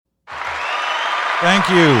Thank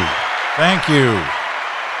you. Thank you.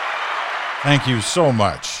 Thank you so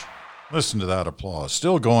much. Listen to that applause.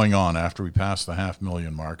 Still going on after we passed the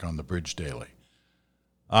 500,000 mark on the Bridge Daily.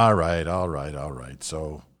 All right.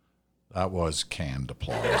 So that was canned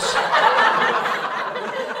applause.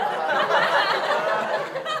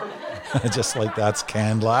 Just like that's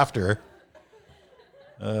canned laughter.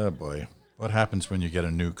 Oh, boy. What happens when you get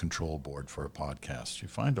a new control board for a podcast? You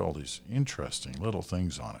find all these interesting little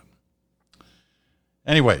things on it.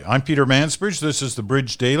 Anyway, I'm Peter Mansbridge. This is the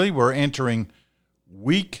Bridge Daily. We're entering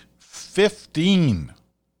week 15.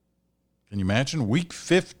 Can you imagine? Week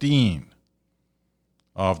 15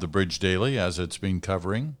 of the Bridge Daily, as it's been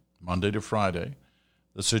covering Monday to Friday,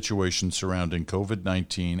 the situation surrounding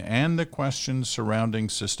COVID-19 and the questions surrounding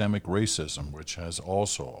systemic racism, which has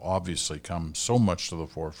also obviously come so much to the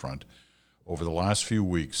forefront over the last few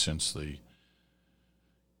weeks since the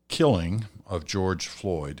killing of George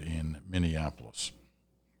Floyd in Minneapolis.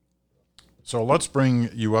 So let's bring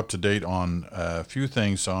you up to date on a few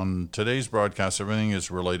things. On today's broadcast, everything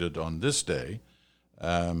is related on this day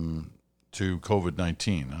to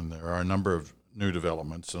COVID-19. And there are a number of new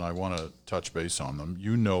developments, and I want to touch base on them.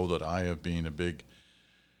 You know that I have been a big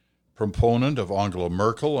proponent of Angela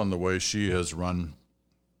Merkel and the way she has run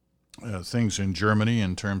things in Germany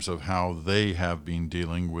in terms of how they have been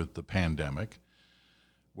dealing with the pandemic.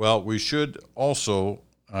 Well, we should also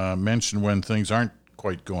mention when things aren't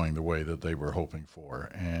quite going the way that they were hoping for.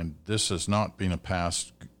 And this has not been a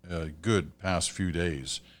good past few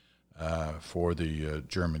days for the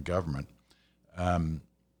German government.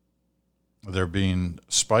 There have been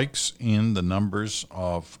spikes in the numbers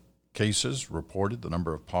of cases reported, the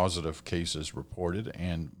number of positive cases reported,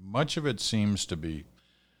 and much of it seems to be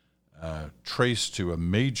traced to a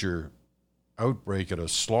major outbreak at a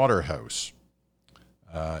slaughterhouse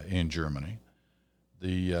in Germany.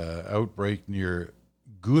 The outbreak near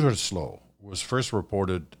Gütersloh was first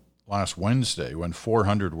reported last Wednesday when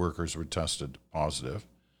 400 workers were tested positive.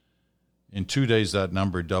 In 2 days, that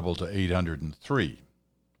number doubled to 803,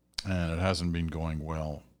 and it hasn't been going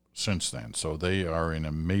well since then. So they are in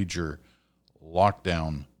a major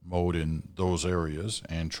lockdown mode in those areas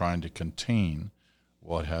and trying to contain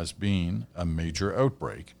what has been a major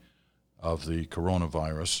outbreak of the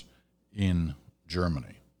coronavirus in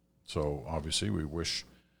Germany. So obviously we wish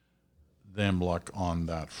them luck on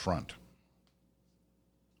that front.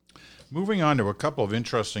 Moving on to a couple of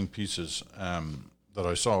interesting pieces that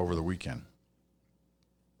I saw over the weekend.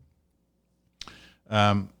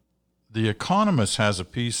 The Economist has a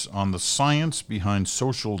piece on the science behind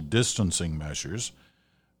social distancing measures,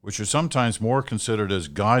 which are sometimes more considered as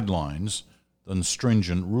guidelines than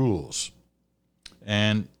stringent rules.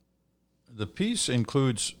 And the piece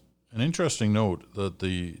includes an interesting note that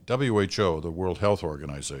the WHO, the World Health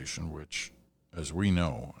Organization, which, as we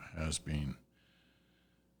know,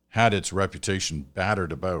 had its reputation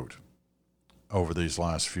battered about over these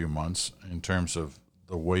last few months in terms of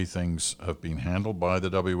the way things have been handled by the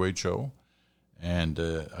WHO. And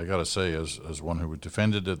I got to say, as one who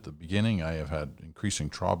defended it at the beginning, I have had increasing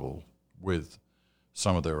trouble with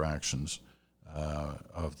some of their actions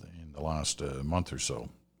in the last month or so.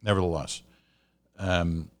 Nevertheless,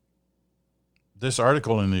 this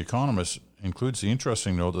article in The Economist includes the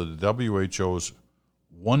interesting note that the WHO's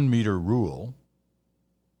 1 meter rule,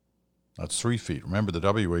 that's 3 feet. Remember, the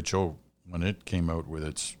WHO, when it came out with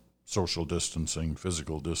its social distancing,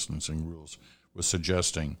 physical distancing rules, was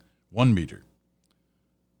suggesting 1 meter,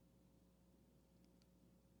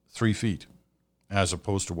 3 feet, as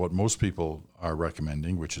opposed to what most people are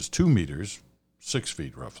recommending, which is 2 meters, 6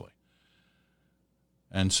 feet roughly.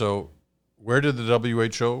 And so where did the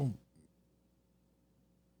WHO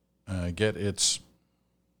get its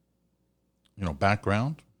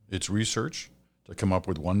background, its research to come up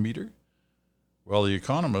with 1 meter? Well, the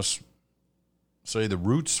economists say the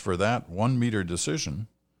roots for that 1 meter decision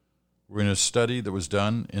were in a study that was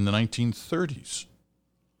done in the 1930s.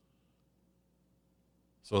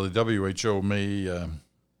 So the WHO may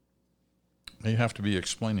have to be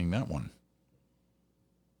explaining that one.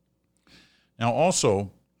 Now,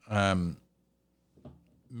 also,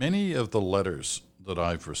 many of the letters that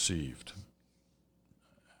I've received,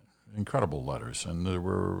 incredible letters, and there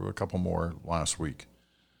were a couple more last week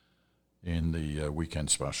in the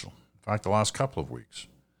weekend special. In fact, the last couple of weeks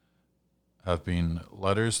have been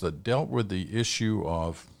letters that dealt with the issue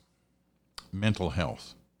of mental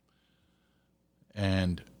health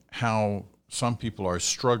and how some people are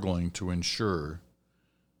struggling to ensure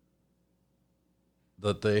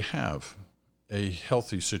that they have a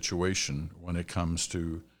healthy situation when it comes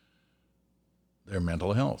to their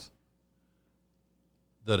mental health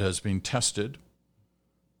that has been tested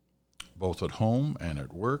both at home and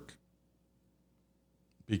at work,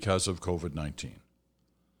 because of COVID-19.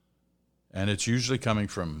 And it's usually coming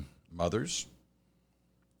from mothers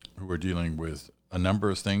who are dealing with a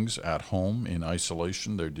number of things at home in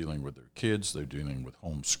isolation. They're dealing with their kids, they're dealing with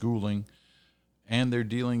homeschooling, and they're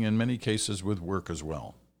dealing in many cases with work as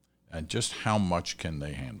well. And just how much can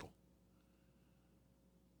they handle?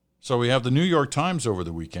 So we have the New York Times over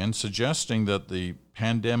the weekend suggesting that the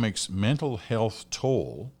pandemic's mental health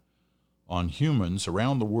toll on humans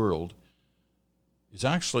around the world is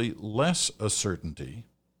actually less a certainty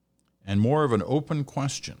and more of an open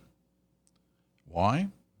question. Why?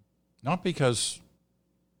 Not because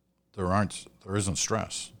there isn't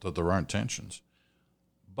stress, that there aren't tensions,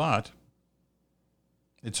 but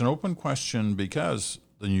it's an open question because,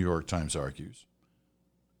 the New York Times argues,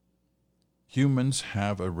 humans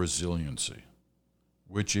have a resiliency,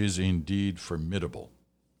 which is indeed formidable.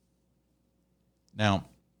 Now,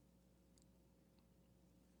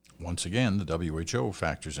 once again, the WHO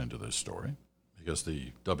factors into this story because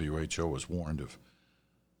the WHO has warned of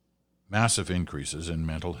massive increases in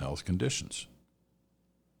mental health conditions.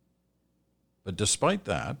 But despite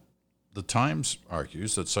that, the Times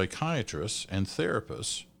argues that psychiatrists and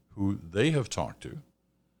therapists who they have talked to,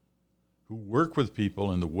 who work with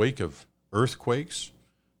people in the wake of earthquakes,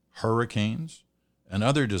 hurricanes, and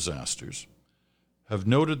other disasters, have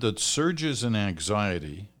noted that surges in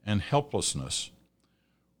anxiety and helplessness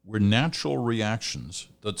were natural reactions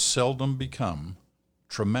that seldom become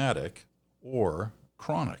traumatic or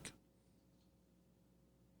chronic.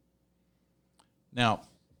 Now,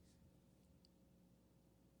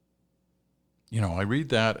 I read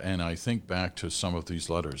that and I think back to some of these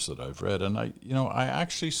letters that I've read, and I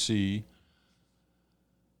actually see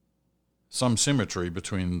some symmetry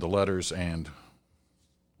between the letters and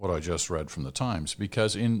what I just read from the Times,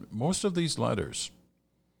 because in most of these letters,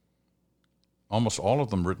 almost all of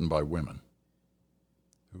them written by women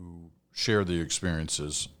who share the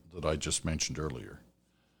experiences that I just mentioned earlier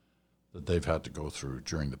that they've had to go through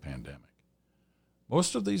during the pandemic.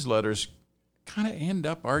 Most of these letters kind of end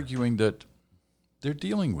up arguing that they're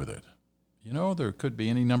dealing with it. There could be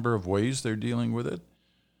any number of ways they're dealing with it.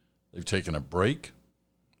 They've taken a break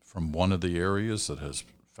from one of the areas that has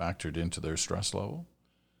factored into their stress level.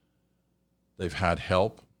 They've had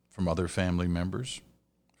help from other family members,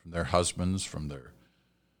 from their husbands, from their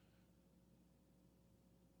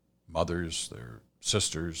mothers, their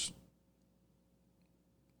sisters,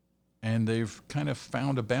 and they've kind of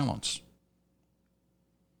found a balance.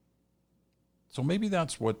 So maybe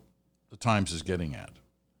that's what the Times is getting at,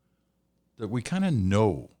 that we kind of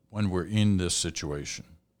know when we're in this situation,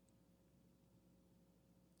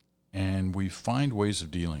 and we find ways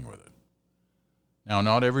of dealing with it. Now,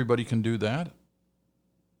 not everybody can do that,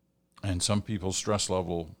 and some people's stress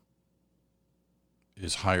level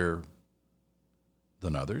is higher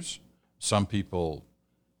than others. Some people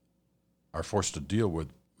are forced to deal with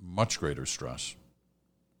much greater stress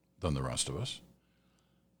than the rest of us,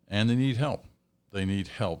 and they need help. They need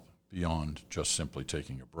help beyond just simply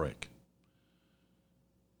taking a break.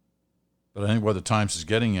 But I think what the Times is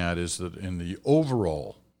getting at is that in the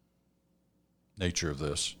overall nature of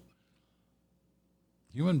this,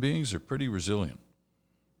 human beings are pretty resilient,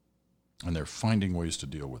 and they're finding ways to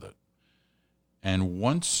deal with it. And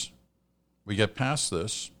once we get past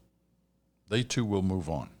this, they too will move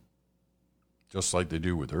on, just like they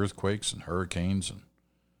do with earthquakes and hurricanes and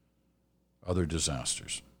other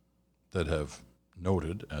disasters that have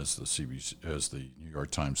noted, as the New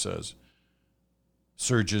York Times says,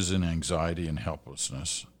 surges in anxiety and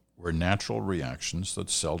helplessness were natural reactions that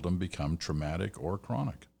seldom become traumatic or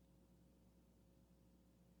chronic.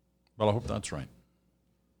 Well, I hope that's right.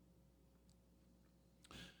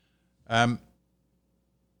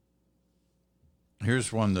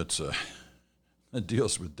 Here's one that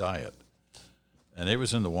deals with diet, and it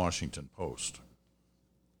was in the Washington Post.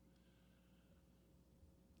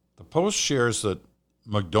 The Post shares that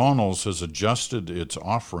McDonald's has adjusted its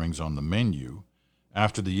offerings on the menu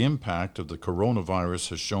after the impact of the coronavirus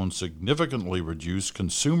has shown significantly reduced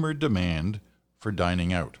consumer demand for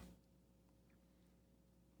dining out.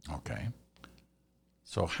 Okay.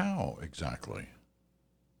 So how exactly,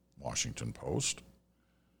 Washington Post,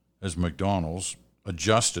 has McDonald's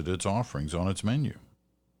adjusted its offerings on its menu?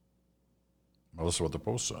 Well, this is what the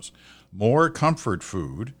Post says. More comfort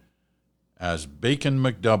food as Bacon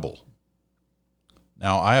McDouble.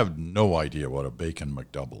 Now, I have no idea what a Bacon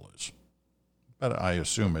McDouble is, but I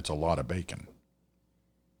assume it's a lot of bacon.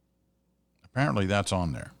 Apparently that's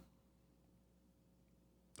on there.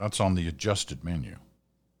 That's on the adjusted menu.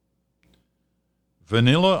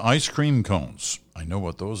 Vanilla ice cream cones. I know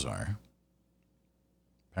what those are.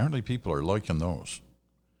 Apparently people are liking those.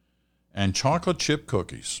 And chocolate chip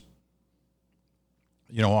cookies.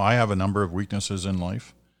 You know, I have a number of weaknesses in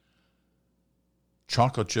life.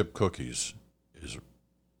 Chocolate chip cookies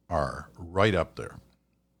are right up there,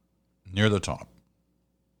 near the top.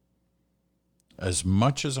 As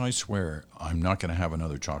much as I swear I'm not going to have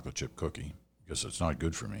another chocolate chip cookie because it's not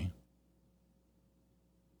good for me,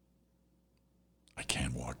 I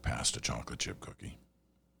can't walk past a chocolate chip cookie.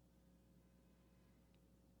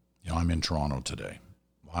 You know, I'm in Toronto today.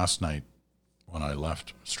 Last night, when I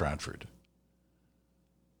left Stratford,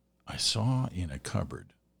 I saw in a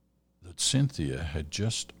cupboard that Cynthia had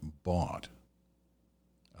just bought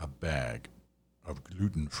a bag of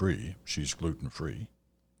gluten-free. She's gluten-free,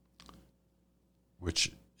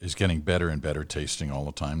 which is getting better and better tasting all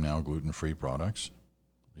the time now, gluten-free products.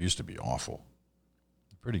 They used to be awful.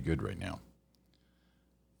 They're pretty good right now.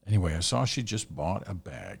 Anyway, I saw she just bought a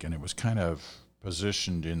bag, and it was kind of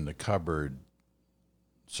positioned in the cupboard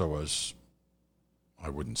so as I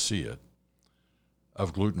wouldn't see it,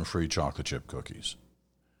 of gluten-free chocolate chip cookies.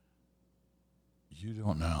 You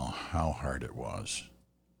don't know how hard it was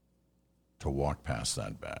to walk past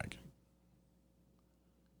that bag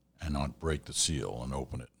and not break the seal and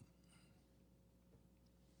open it.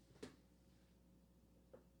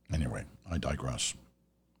 Anyway, I digress.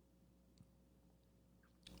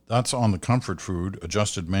 That's on the comfort food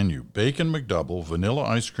adjusted menu. Bacon McDouble, vanilla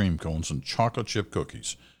ice cream cones, and chocolate chip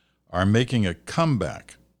cookies are making a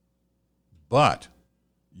comeback. But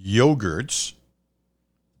yogurts,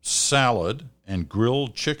 salad, and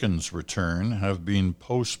grilled chicken's return have been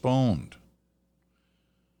postponed.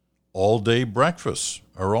 All-day breakfasts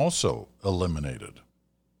are also eliminated.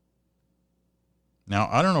 Now,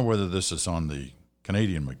 I don't know whether this is on the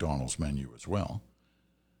Canadian McDonald's menu as well.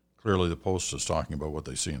 Clearly, the Post is talking about what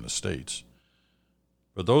they see in the States.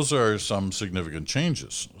 But those are some significant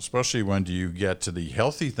changes, especially when you get to the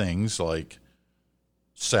healthy things like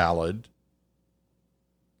salad,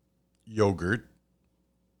 yogurt,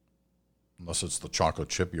 unless it's the chocolate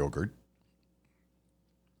chip yogurt,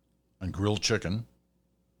 and grilled chicken.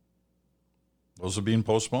 Those are being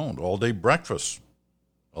postponed. All-day breakfasts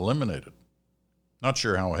eliminated. Not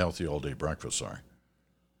sure how healthy all-day breakfasts are.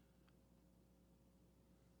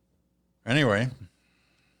 Anyway,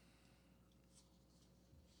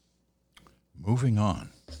 moving on.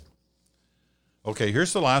 Okay,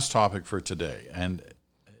 here's the last topic for today. And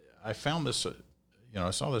I found this,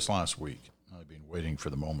 I saw this last week. I've been waiting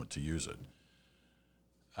for the moment to use it.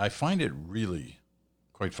 I find it really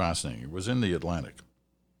quite fascinating. It was in the Atlantic.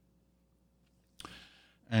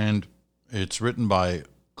 And it's written by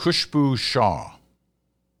Khushbu Shah.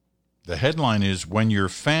 The headline is, "When Your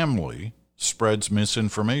Family Spreads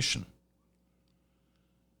Misinformation."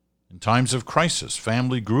 In times of crisis,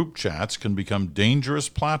 family group chats can become dangerous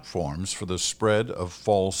platforms for the spread of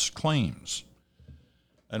false claims.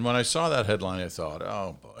 And when I saw that headline, I thought,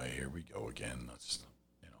 oh boy, here we go again.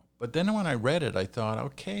 But then when I read it, I thought,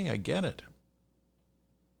 okay, I get it.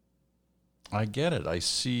 I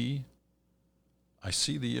see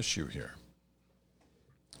the issue here.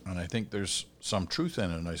 And I think there's some truth in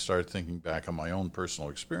it. And I started thinking back on my own personal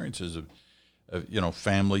experiences of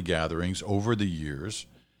family gatherings over the years,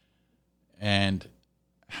 and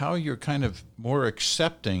how you're kind of more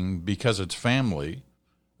accepting, because it's family,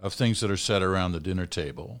 of things that are said around the dinner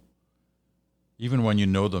table, even when you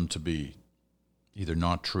know them to be either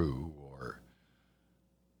not true or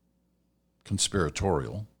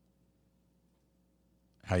conspiratorial,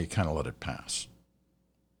 how you kind of let it pass.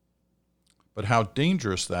 But how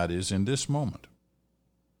dangerous that is in this moment.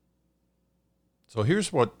 So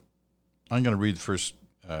here's what I'm going to read the first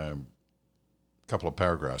couple of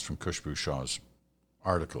paragraphs from Khushbu Shah's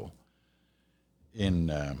article in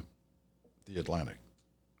The Atlantic.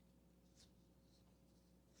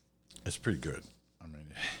 It's pretty good. I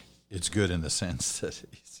mean, it's good in the sense that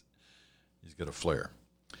he's got a flair.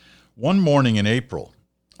 One morning in April,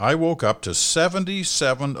 I woke up to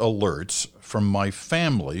 77 alerts from my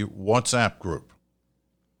family WhatsApp group.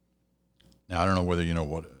 Now, I don't know whether you know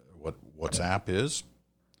what WhatsApp is.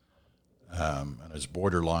 And as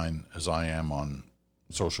borderline as I am on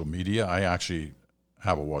social media, I actually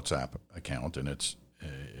have a WhatsApp account, and it's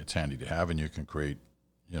handy to have, and you can create,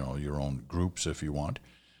 your own groups if you want.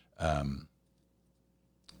 And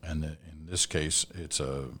in this case, it's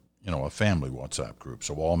a family WhatsApp group,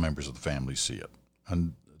 so all members of the family see it,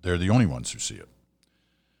 and they're the only ones who see it.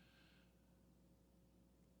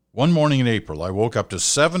 One morning in April, I woke up to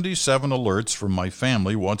 77 alerts from my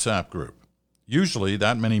family WhatsApp group. Usually,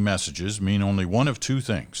 that many messages mean only one of two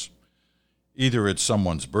things. Either it's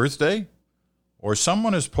someone's birthday, or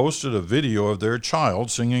someone has posted a video of their child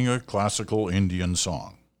singing a classical Indian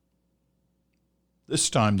song. This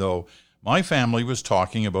time, though, my family was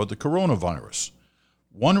talking about the coronavirus.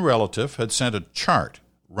 One relative had sent a chart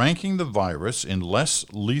ranking the virus in less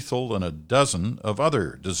lethal than a dozen of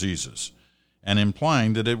other diseases, and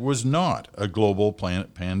implying that it was not a global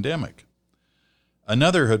pandemic.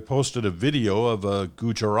 Another had posted a video of a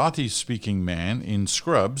Gujarati-speaking man in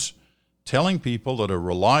scrubs telling people that a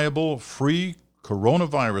reliable, free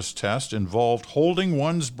coronavirus test involved holding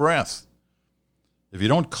one's breath. If you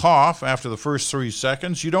don't cough after the first 3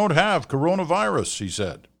 seconds, you don't have coronavirus, he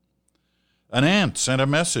said. An aunt sent a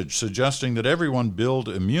message suggesting that everyone build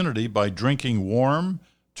immunity by drinking warm,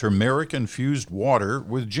 turmeric-infused water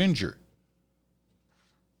with ginger.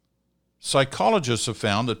 Psychologists have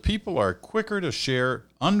found that people are quicker to share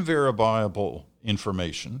unverifiable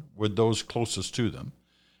information with those closest to them,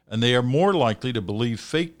 and they are more likely to believe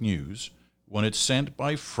fake news when it's sent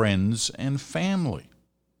by friends and family.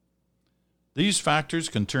 These factors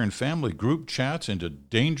can turn family group chats into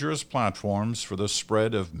dangerous platforms for the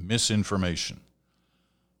spread of misinformation.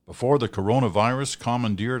 Before the coronavirus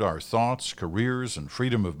commandeered our thoughts, careers, and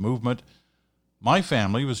freedom of movement, my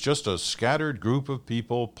family was just a scattered group of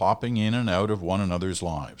people popping in and out of one another's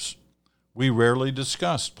lives. We rarely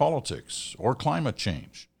discussed politics or climate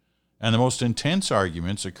change, and the most intense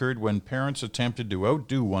arguments occurred when parents attempted to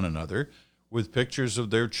outdo one another with pictures of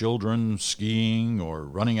their children skiing or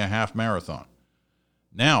running a half marathon.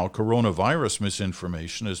 Now, coronavirus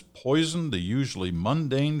misinformation has poisoned the usually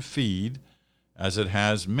mundane feed as it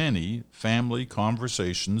has many family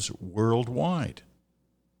conversations worldwide.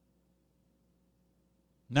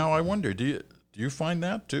 Now, I wonder, do you find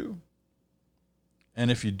that too?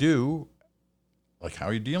 And if you do, how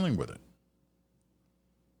are you dealing with it?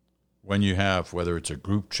 When you have, whether it's a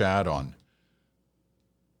group chat on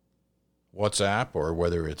WhatsApp or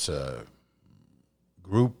whether it's a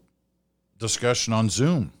group discussion on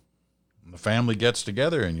Zoom, and the family gets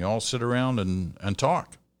together and you all sit around and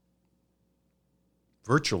talk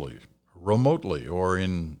virtually, remotely, or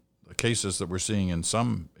in the cases that we're seeing in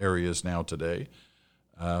some areas now today,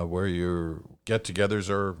 where your get-togethers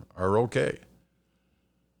are okay.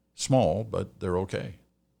 Small, but they're okay.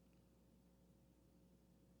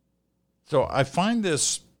 So I find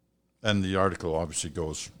this, and the article obviously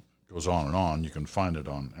goes on and on. You can find it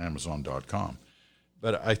on Amazon.com.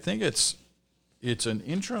 But I think it's an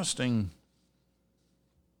interesting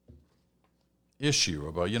issue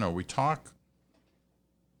about, we talk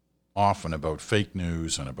often about fake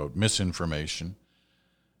news and about misinformation.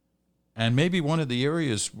 And maybe one of the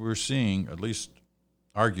areas we're seeing, at least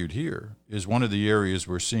argued here, is one of the areas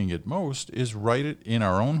we're seeing it most is right in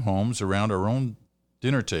our own homes, around our own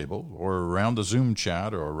dinner table, or around the Zoom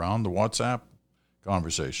chat, or around the WhatsApp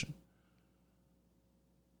conversation.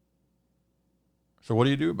 So what do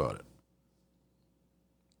you do about it?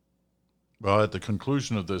 Well, at the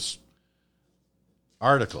conclusion of this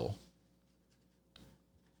article,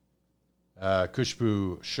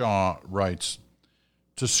 Khushbu Shah writes,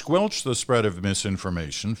 to squelch the spread of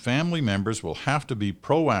misinformation, family members will have to be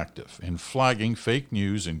proactive in flagging fake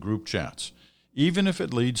news in group chats, even if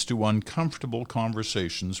it leads to uncomfortable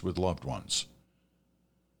conversations with loved ones.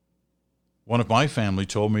 One of my family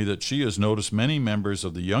told me that she has noticed many members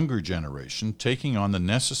of the younger generation taking on the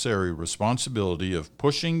necessary responsibility of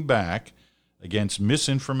pushing back against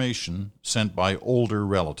misinformation sent by older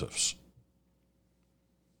relatives.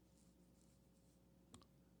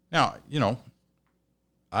 Now,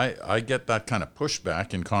 I get that kind of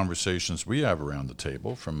pushback in conversations we have around the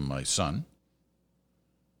table from my son.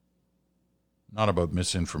 Not about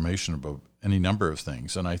misinformation, about any number of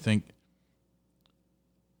things. And I think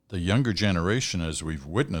the younger generation, as we've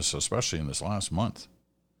witnessed, especially in this last month,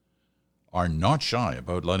 are not shy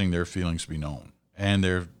about letting their feelings be known. And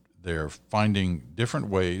they're finding different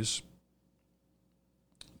ways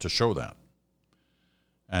to show that.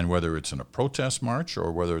 And whether it's in a protest march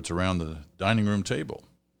or whether it's around the dining room table,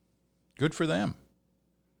 good for them.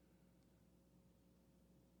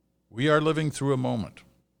 We are living through a moment.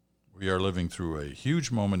 We are living through a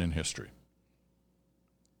huge moment in history.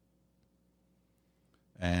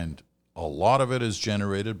 And a lot of it is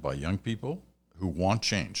generated by young people who want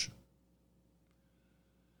change.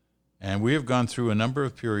 And we have gone through a number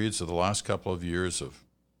of periods of the last couple of years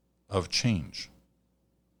of change.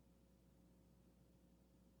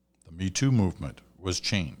 The Me Too movement was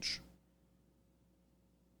change.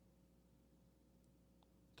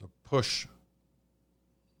 The push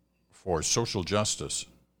for social justice,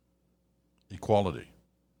 equality,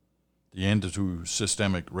 the end to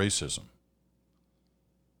systemic racism.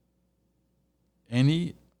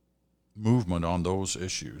 Any movement movement on those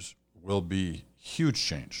issues will be huge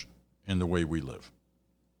change in the way we live.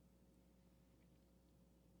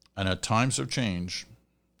 And at times of change,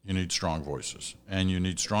 you need strong voices. And you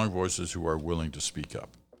need strong voices who are willing to speak up.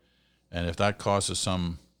 And if that causes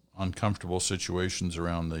some uncomfortable situations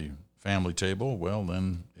around the family table, well,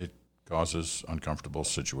 then it causes uncomfortable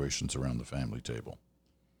situations around the family table.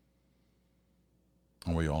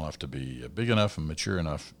 And we all have to be big enough and mature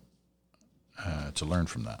enough to learn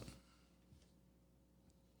from that.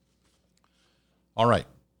 All right.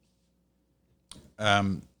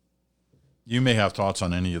 You may have thoughts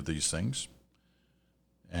on any of these things.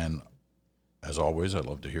 And as always, I'd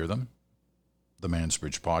love to hear them. The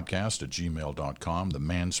Mansbridge Podcast at gmail.com. The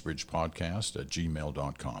Mansbridge Podcast at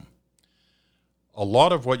gmail.com. A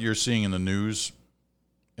lot of what you're seeing in the news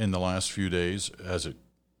in the last few days as it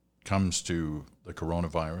comes to the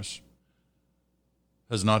coronavirus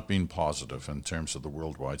has not been positive in terms of the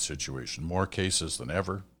worldwide situation. More cases than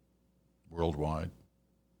ever worldwide.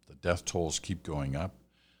 The death tolls keep going up.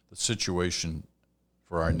 The situation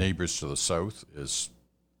for our neighbors to the south is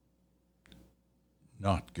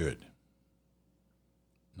not good.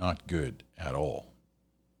 Not good at all.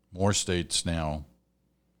 More states now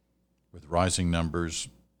with rising numbers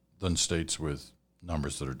than states with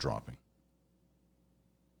numbers that are dropping.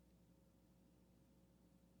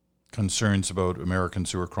 Concerns about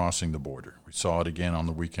Americans who are crossing the border. We saw it again on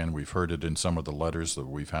the weekend. We've heard it in some of the letters that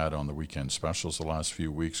we've had on the weekend specials the last few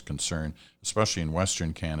weeks. Concern, especially in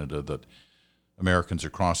Western Canada, that Americans are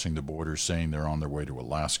crossing the border saying they're on their way to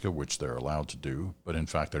Alaska, which they're allowed to do, but in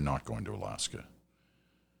fact they're not going to Alaska.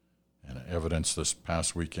 And evidence this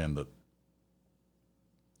past weekend that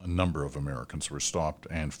a number of Americans were stopped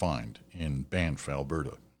and fined in Banff,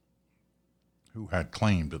 Alberta, who had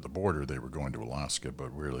claimed at the border they were going to Alaska, but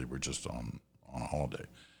really were just on a holiday.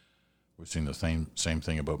 We've seen the same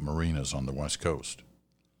thing about marinas on the West Coast.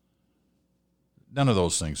 None of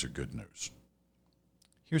those things are good news.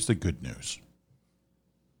 Here's the good news.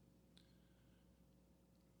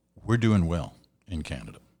 We're doing well in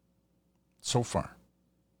Canada. So far.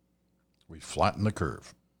 We've flattened the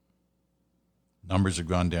curve. Numbers have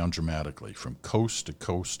gone down dramatically from coast to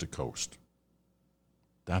coast to coast.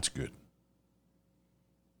 That's good.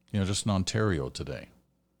 Just in Ontario today.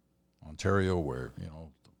 Ontario, where, the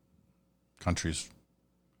country's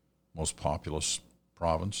most populous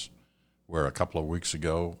province, where a couple of weeks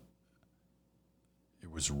ago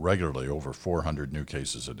it was regularly over 400 new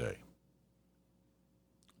cases a day.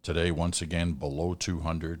 Today, once again, below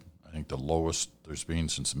 200. I think the lowest there's been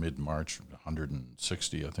since mid-March,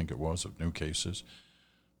 160, I think it was, of new cases.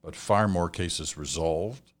 But far more cases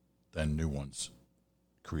resolved than new ones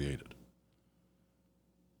created.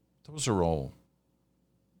 That's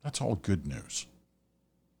all good news.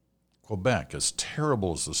 Quebec, as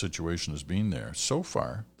terrible as the situation has been there, so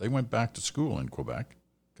far, they went back to school in Quebec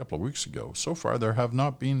a couple of weeks ago. So far, there have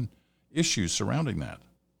not been issues surrounding that.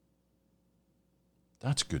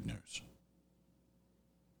 That's good news.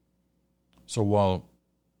 So while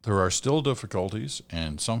there are still difficulties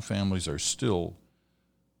and some families are still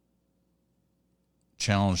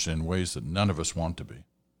challenged in ways that none of us want to be,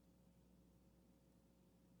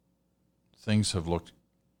 things have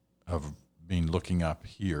been looking up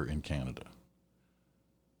here in Canada.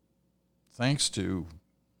 Thanks to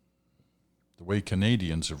the way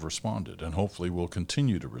Canadians have responded, and hopefully will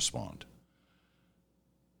continue to respond.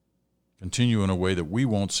 Continue in a way that we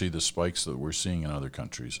won't see the spikes that we're seeing in other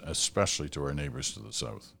countries, especially to our neighbors to the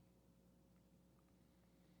south.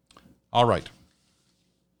 All right.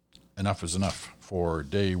 Enough is enough for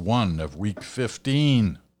day 1 of week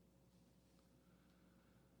 15.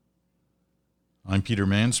 I'm Peter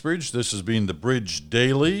Mansbridge. This has been the Bridge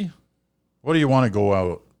Daily. What do you want to go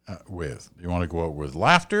out with? Do you want to go out with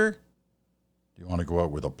laughter? Do you want to go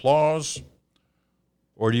out with applause?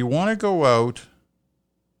 Or do you want to go out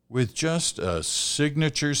with just a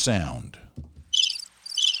signature sound?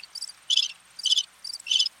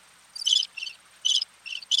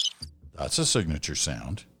 That's a signature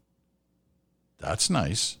sound. That's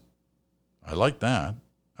nice. I like that.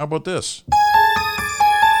 How about this?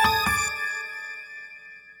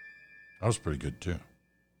 That was pretty good, too.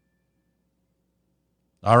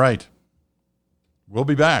 All right. We'll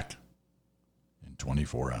be back in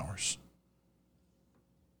 24 hours.